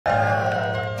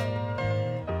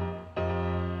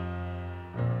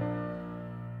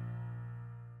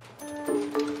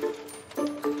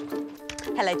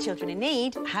Hello, Children in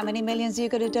Need. How many millions are you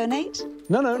going to donate?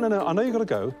 No. I know you've got to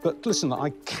go, but listen, I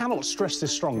cannot stress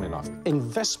this strongly enough.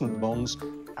 Investment bonds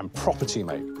and property,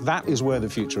 mate. That is where the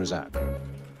future is at.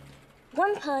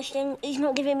 One person who's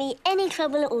not giving me any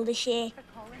trouble at all this year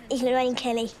is Lorraine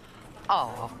Kelly.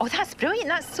 Oh, that's brilliant.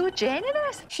 That's so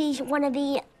generous. She's one of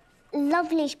the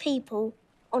loveliest people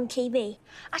on TV.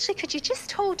 Actually, could you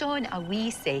just hold on a wee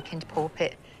second,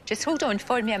 Poppet? Just hold on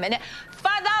for me a minute.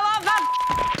 For the love of...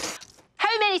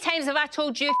 How many times have I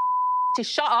told you to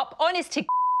shut up? Honest to...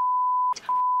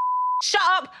 Shut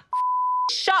up.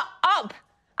 Shut up.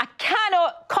 I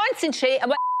cannot concentrate on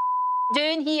what I'm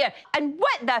doing here. And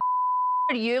what the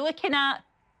are you looking at?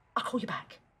 I'll call you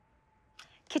back.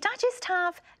 Could I just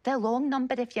have the long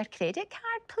number of your credit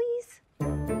card, please?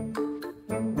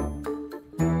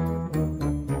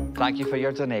 Thank you for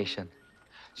your donation.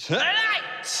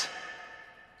 Tonight!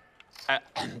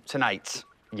 Tonight.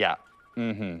 Yeah.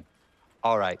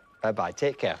 All right. Bye-bye.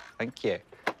 Take care. Thank you.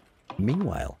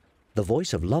 Meanwhile, the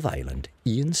voice of Love Island,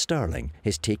 Iain Stirling,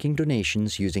 is taking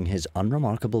donations using his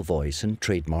unremarkable voice and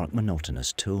trademark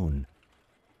monotonous tone.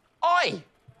 Oi!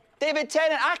 David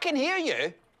Tennant, I can hear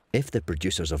you. If the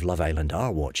producers of Love Island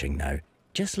are watching now,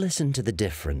 just listen to the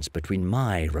difference between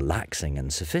my relaxing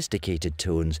and sophisticated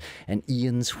tones and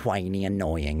Ian's whiny,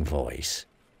 annoying voice.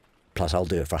 Plus, I'll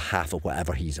do it for half of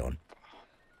whatever he's on.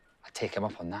 I take him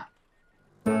up on that.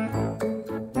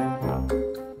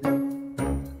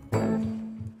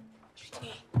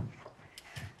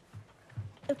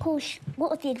 Of course,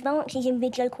 what with the advances in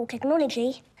video call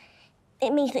technology,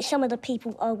 it means that some of the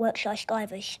people are work-shy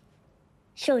skivers.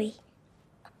 Sorry,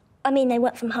 I mean they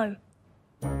work from home.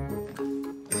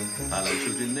 Hello,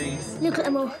 Children in Need. Look at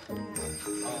them all.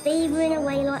 Beavering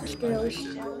away like squirrels.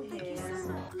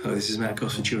 Hello, this is Matt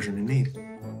Goss from Children in Need.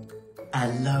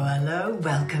 Hello.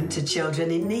 Welcome to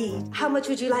Children in Need. How much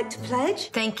would you like to pledge?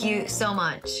 Thank you so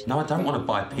much. No, I don't want to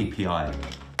buy PPI.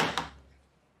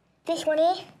 This one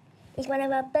here is one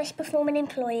of our best performing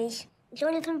employees,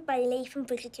 Jonathan Bailey from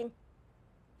Bridgerton.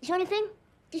 Jonathan,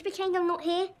 just pretend I'm not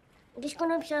here. I'm just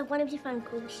going to observe one of your phone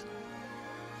calls.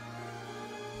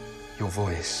 Your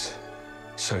voice,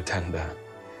 so tender.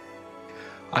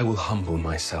 I will humble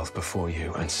myself before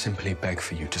you and simply beg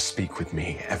for you to speak with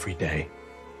me every day.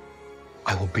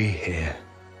 I will be here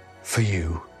for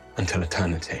you until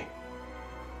eternity.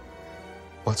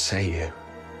 What say you?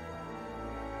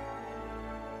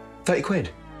 30 quid?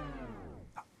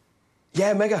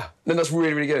 Yeah, mega. No, that's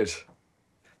really, really good.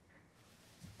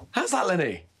 How's that,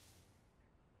 Lenny?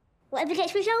 Whatever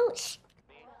gets results.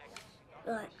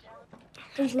 Right.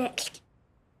 Who's next?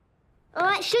 All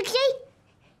right, Sugsy?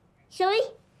 Sorry?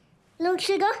 Lord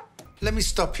Sugar? Let me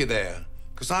stop you there,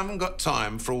 because I haven't got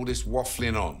time for all this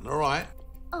waffling on, all right?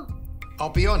 Oh. I'll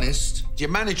be honest, your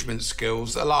management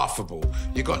skills are laughable.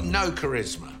 You've got no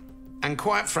charisma. And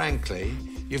quite frankly,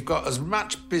 you've got as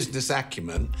much business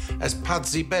acumen as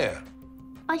Pudsey Bear.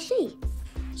 I see.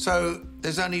 So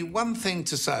there's only one thing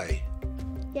to say.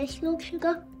 Yes, Lord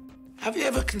Sugar? Have you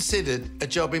ever considered a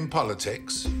job in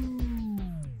politics?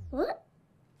 What?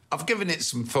 I've given it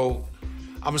some thought.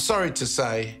 I'm sorry to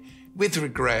say, with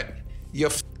regret, you're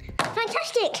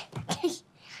Fantastic! He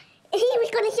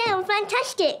was going to say I'm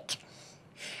fantastic.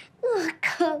 Oh,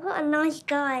 God, what a nice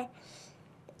guy.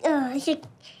 Oh, it's a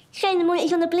shame the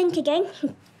monitor's on the blink again.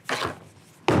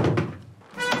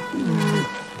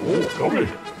 Oh, lovely.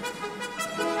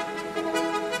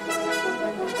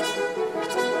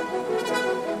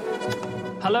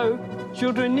 Hello,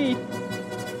 Children in Need.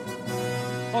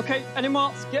 OK, any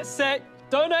marks? Get set.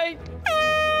 Donate.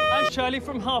 And Shirley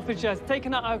from Harper's has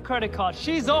taken out her credit card.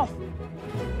 She's off.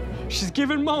 She's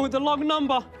given Mo the long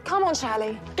number. Come on,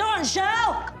 Shirley. Go on,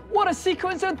 Shell! What a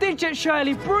sequence of digits,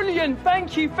 Shirley. Brilliant.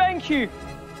 Thank you, thank you.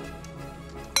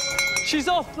 She's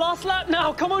off. Last lap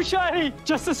now. Come on, Shirley.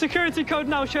 Just the security code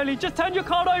now, Shirley. Just turn your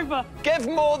card over. Give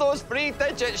Mo those 3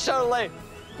 digits, Shirley.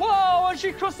 Whoa, and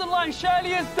she crossed the line.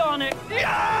 Shirley has done it.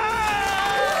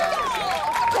 Yeah!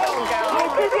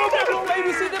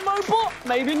 Maybe see the Mobot,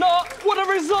 maybe not. What a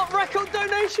result, record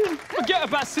donation. Forget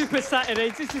about Super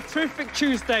Saturdays. This is Terrific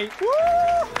Tuesday. Woo!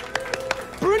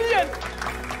 Brilliant.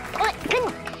 Right,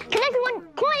 can everyone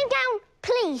quiet down,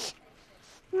 please?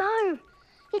 No,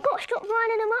 you've got to stop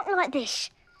lining them up like this.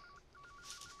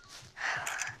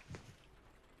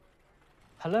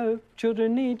 Hello, Children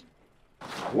in Need.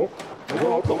 I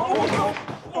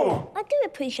do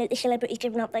appreciate the celebrities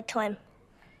giving up their time.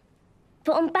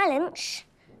 But on balance,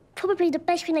 probably the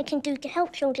best thing they can do to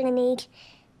help children in need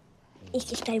is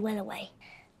to stay well away.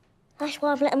 That's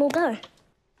why I've let them all go.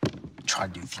 Try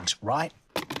to do things right,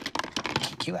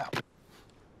 kick you out.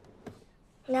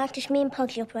 Now it's just me and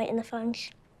Pudsey operating the phones.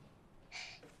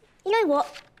 You know what?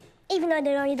 Even though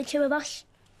there are only the two of us,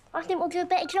 I think we'll do a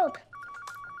better job.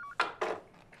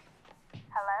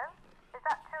 Hello? Is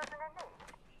that Children in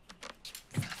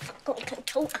Need? Got to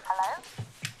talk. Hello?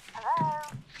 Hello?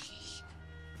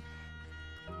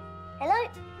 Hello?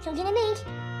 Children in Need?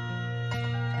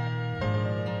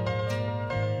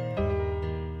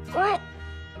 Right,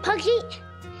 Pudsey,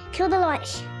 kill the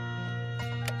lights.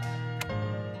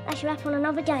 That's a wrap on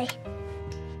another day.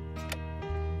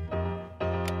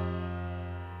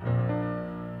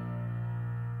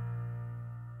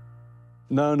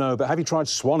 No, but have you tried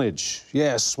Swanage?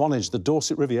 Yes, Swanage, the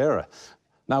Dorset Riviera.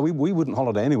 Now, we wouldn't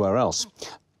holiday anywhere else.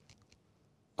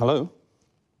 Hello?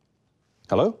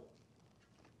 Hello?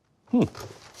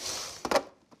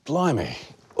 Blimey.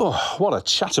 Oh, what a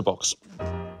chatterbox.